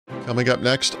Coming up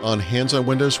next on Hands on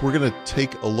Windows, we're going to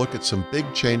take a look at some big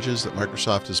changes that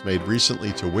Microsoft has made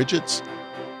recently to widgets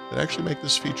that actually make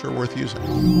this feature worth using.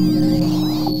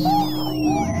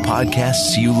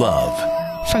 Podcasts you love.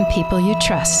 From people you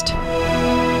trust.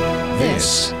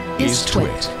 This is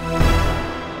TWiT.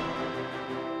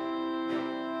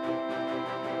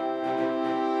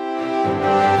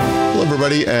 Hello,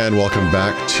 everybody, and welcome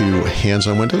back to Hands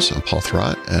on Windows. I'm Paul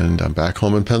Thurrott, and I'm back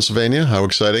home in Pennsylvania. How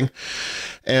exciting.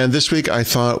 And this week, I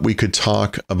thought we could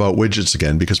talk about widgets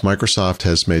again because Microsoft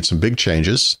has made some big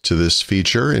changes to this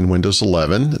feature in Windows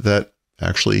 11 that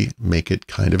actually make it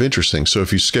kind of interesting. So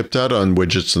if you skipped out on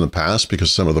widgets in the past because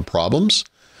of some of the problems,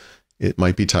 it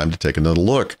might be time to take another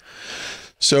look.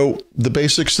 So the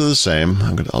basics are the same.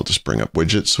 I'll just bring up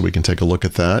widgets so we can take a look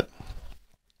at that.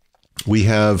 We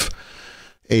have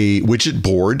a widget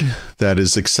board that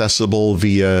is accessible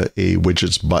via a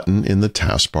widgets button in the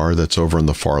taskbar that's over in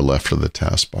the far left of the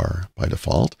taskbar by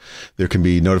default. There can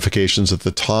be notifications at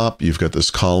the top. You've got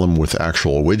this column with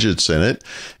actual widgets in it.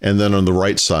 And then on the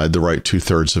right side, the right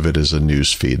 2/3 of it is a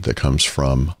news feed that comes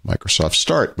from Microsoft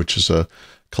Start, which is a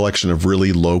collection of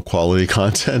really low quality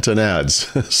content and ads.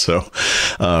 So,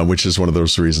 which is one of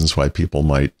those reasons why people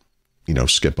might,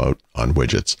 skip out on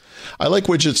widgets. I like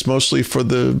widgets mostly for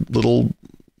the little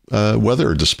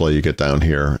weather display you get down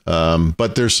here.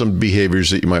 But there's some behaviors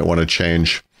that you might want to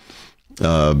change,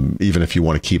 even if you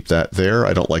want to keep that there.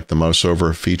 I don't like the mouse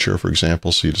over feature, for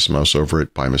example. So you just mouse over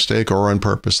it by mistake or on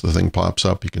purpose, the thing pops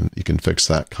up. You can fix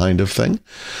that kind of thing.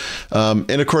 And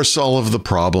of course, all of the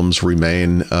problems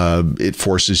remain. It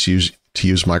forces you to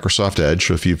use Microsoft Edge.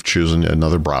 So if you've chosen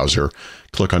another browser,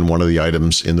 click on one of the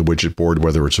items in the widget board,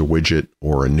 whether it's a widget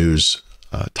or a news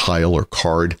tile or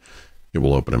card. It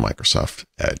will open in Microsoft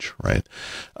Edge, right?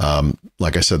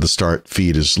 Like I said, the Start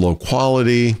feed is low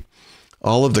quality.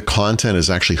 All of the content is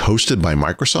actually hosted by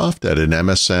Microsoft at an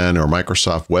MSN or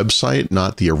Microsoft website,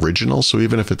 not the original. So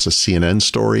even if it's a CNN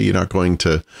story, you're not going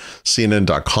to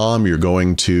CNN.com. You're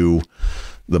going to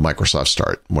the Microsoft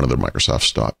Start, one of the Microsoft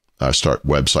Start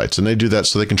websites. And they do that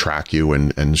so they can track you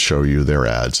and show you their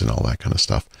ads and all that kind of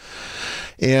stuff.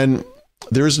 And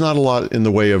there is not a lot in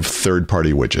the way of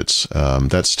third-party widgets.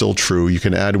 That's still true. You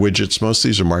can add widgets. Most of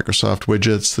these are Microsoft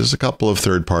widgets. There's a couple of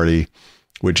third-party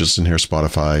widgets in here,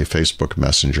 Spotify, Facebook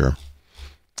Messenger.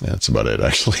 That's about it,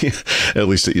 actually, at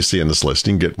least that you see in this list.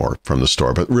 You can get more from the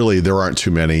store, but really there aren't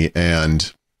too many.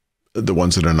 And the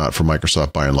ones that are not from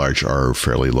Microsoft, by and large, are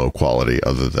fairly low quality,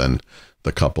 other than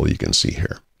the couple you can see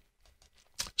here.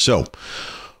 So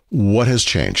what has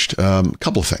changed? A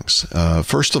couple of things.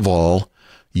 First of all,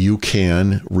 you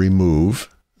can remove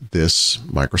this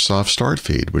Microsoft Start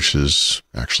feed, which is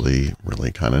actually really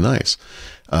kind of nice.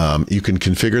 You can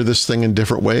configure this thing in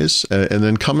different ways. And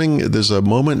then there's a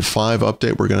Moment 5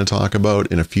 update we're going to talk about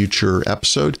in a future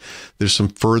episode. There's some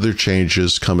further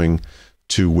changes coming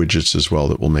to widgets as well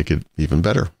that will make it even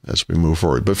better as we move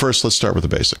forward. But first, let's start with the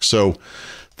basics. So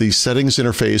the settings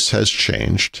interface has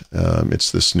changed.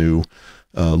 It's this new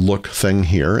look thing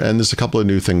here. And there's a couple of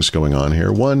new things going on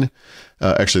here. One,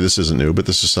 actually, this isn't new, but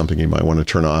this is something you might want to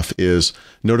turn off, is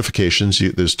notifications.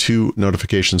 There's two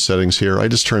notification settings here. I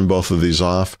just turned both of these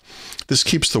off. This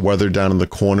keeps the weather down in the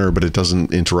corner, but it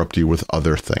doesn't interrupt you with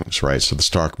other things, right? So the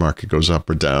stock market goes up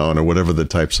or down or whatever the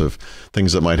types of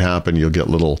things that might happen, you'll get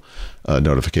little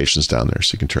notifications down there.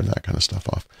 So you can turn that kind of stuff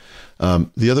off.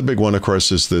 The other big one, of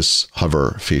course, is this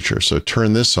hover feature. So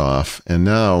turn this off. And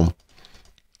now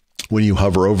when you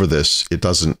hover over this, it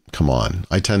doesn't come on.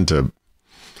 I tend to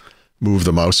move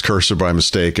the mouse cursor by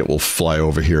mistake. It will fly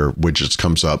over here. Widgets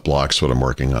comes up, blocks what I'm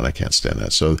working on. I can't stand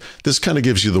that. So this kind of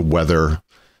gives you the weather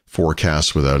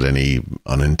forecast without any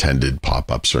unintended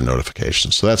pop-ups or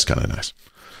notifications. So that's kind of nice.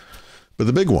 But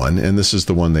the big one, and this is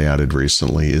the one they added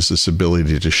recently, is this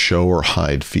ability to show or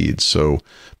hide feeds. So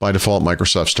by default,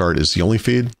 Microsoft Start is the only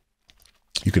feed.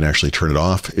 You can actually turn it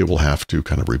off. It will have to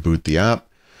kind of reboot the app.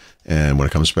 And when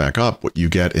it comes back up, what you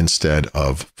get instead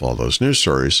of all those news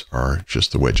stories are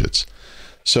just the widgets.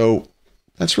 So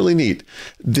that's really neat.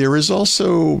 There is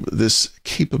also this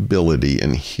capability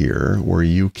in here where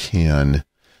you can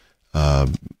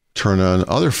turn on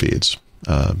other feeds,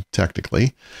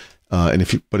 technically. And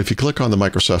if you click on the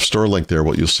Microsoft Store link there,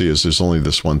 what you'll see is there's only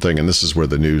this one thing, and this is where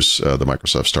the news, the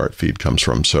Microsoft Start feed comes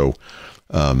from. So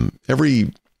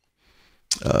every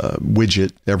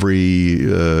widget,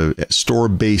 every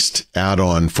store-based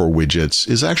add-on for widgets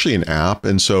is actually an app.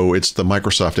 And so it's the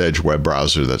Microsoft Edge web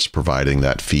browser that's providing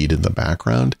that feed in the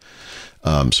background.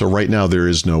 So right now there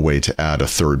is no way to add a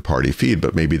third-party feed,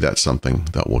 but maybe that's something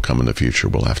that will come in the future.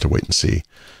 We'll have to wait and see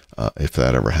if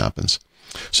that ever happens.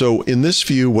 So in this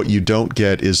view, what you don't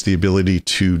get is the ability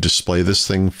to display this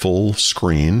thing full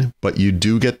screen, but you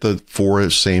do get the 4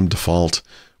 same default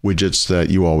widgets that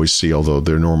you always see, although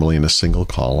they're normally in a single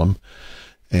column.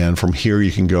 And from here,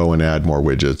 you can go and add more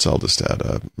widgets. I'll just add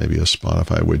maybe a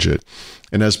Spotify widget.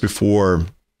 And as before,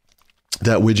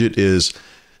 that widget is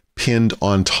pinned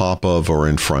on top of, or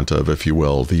in front of, if you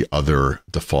will, the other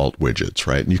default widgets,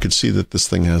 right? And you can see that this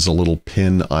thing has a little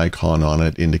pin icon on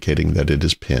it indicating that it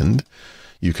is pinned.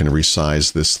 You can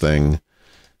resize this thing.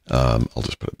 I'll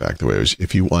just put it back the way it was.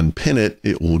 If you unpin it,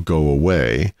 it will go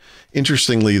away.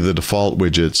 Interestingly, the default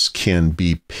widgets can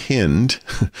be pinned,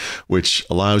 which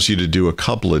allows you to do a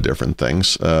couple of different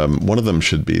things. One of them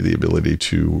should be the ability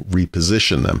to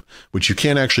reposition them, which you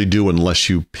can't actually do unless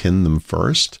you pin them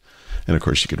first. And of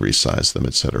course, you could resize them,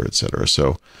 et cetera, et cetera.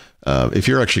 So if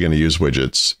you're actually going to use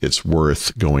widgets, it's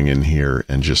worth going in here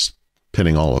and just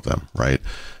pinning all of them, right?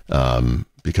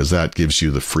 Because that gives you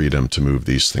the freedom to move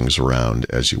these things around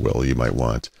as you will. You might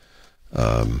want,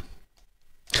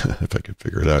 if I could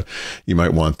figure it out, you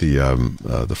might want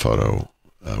the photo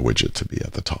widget to be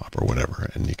at the top or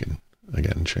whatever, and you can,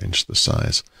 again, change the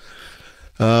size.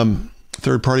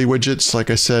 Third-party widgets, like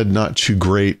I said, not too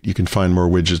great. You can find more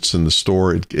widgets in the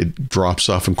store. It drops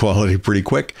off in quality pretty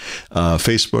quick.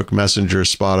 Facebook, Messenger,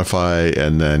 Spotify,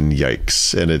 and then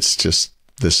yikes. And it's just,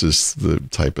 this is the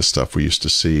type of stuff we used to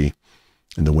see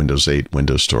in the Windows 8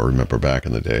 Windows Store. Remember back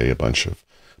in the day, a bunch of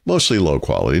mostly low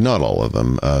quality, not all of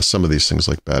them. Some of these things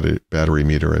like battery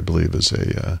meter, I believe, is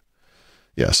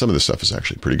yeah, some of this stuff is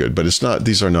actually pretty good, but it's not,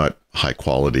 these are not high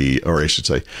quality, or I should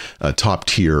say, top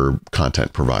tier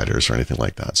content providers or anything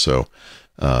like that. So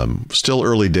still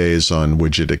early days on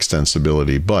widget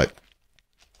extensibility, but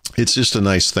it's just a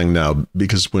nice thing now,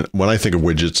 because when I think of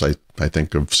widgets, I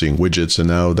think of seeing widgets, and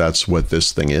now that's what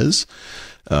this thing is.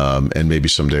 And maybe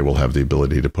someday we'll have the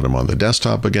ability to put them on the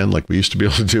desktop again, like we used to be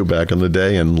able to do back in the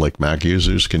day, and like Mac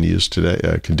users can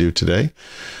do today.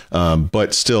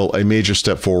 But still a major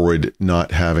step forward,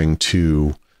 not having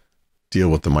to deal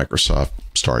with the Microsoft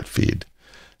Start feed.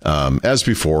 As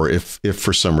before, if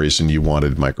for some reason you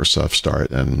wanted Microsoft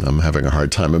Start, and I'm having a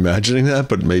hard time imagining that,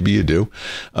 but maybe you do,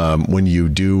 when you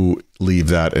do leave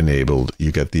that enabled,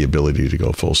 you get the ability to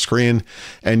go full screen,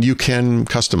 and you can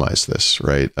customize this,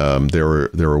 right?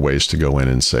 There are ways to go in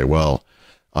and say, well,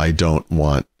 I don't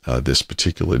want this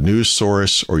particular news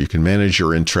source, or you can manage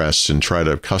your interests and try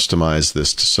to customize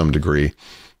this to some degree.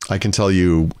 I can tell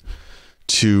you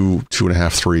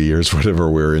 2.5, 3 years, whatever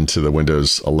we're into the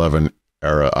Windows 11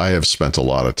 era, I have spent a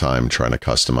lot of time trying to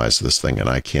customize this thing, and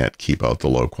I can't keep out the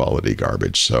low quality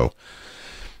garbage. So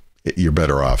you're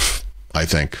better off, I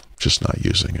think, just not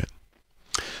using it.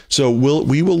 So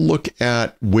we will look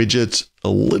at widgets a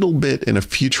little bit in a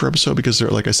future episode, because there,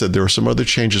 like I said, there are some other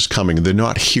changes coming. They're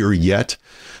not here yet,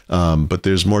 but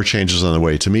there's more changes on the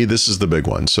way. To me, this is the big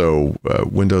one. So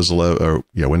Windows 11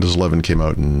 came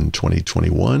out in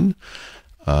 2021.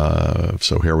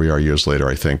 So here we are years later.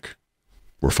 I think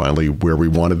we're finally where we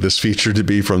wanted this feature to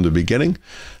be from the beginning.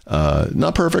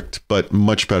 Not perfect, but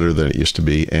much better than it used to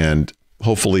be. And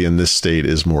hopefully in this state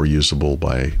is more usable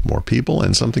by more people,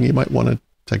 and something you might want to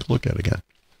take a look at again.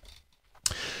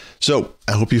 So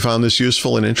I hope you found this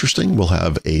useful and interesting. We'll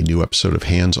have a new episode of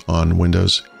Hands on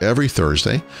Windows every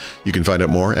Thursday. You can find out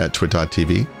more at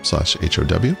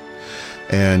twit.tv/HOW.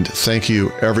 And thank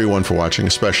you everyone for watching,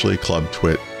 especially Club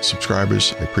Twit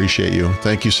subscribers. I appreciate you.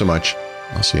 Thank you so much.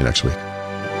 I'll see you next week.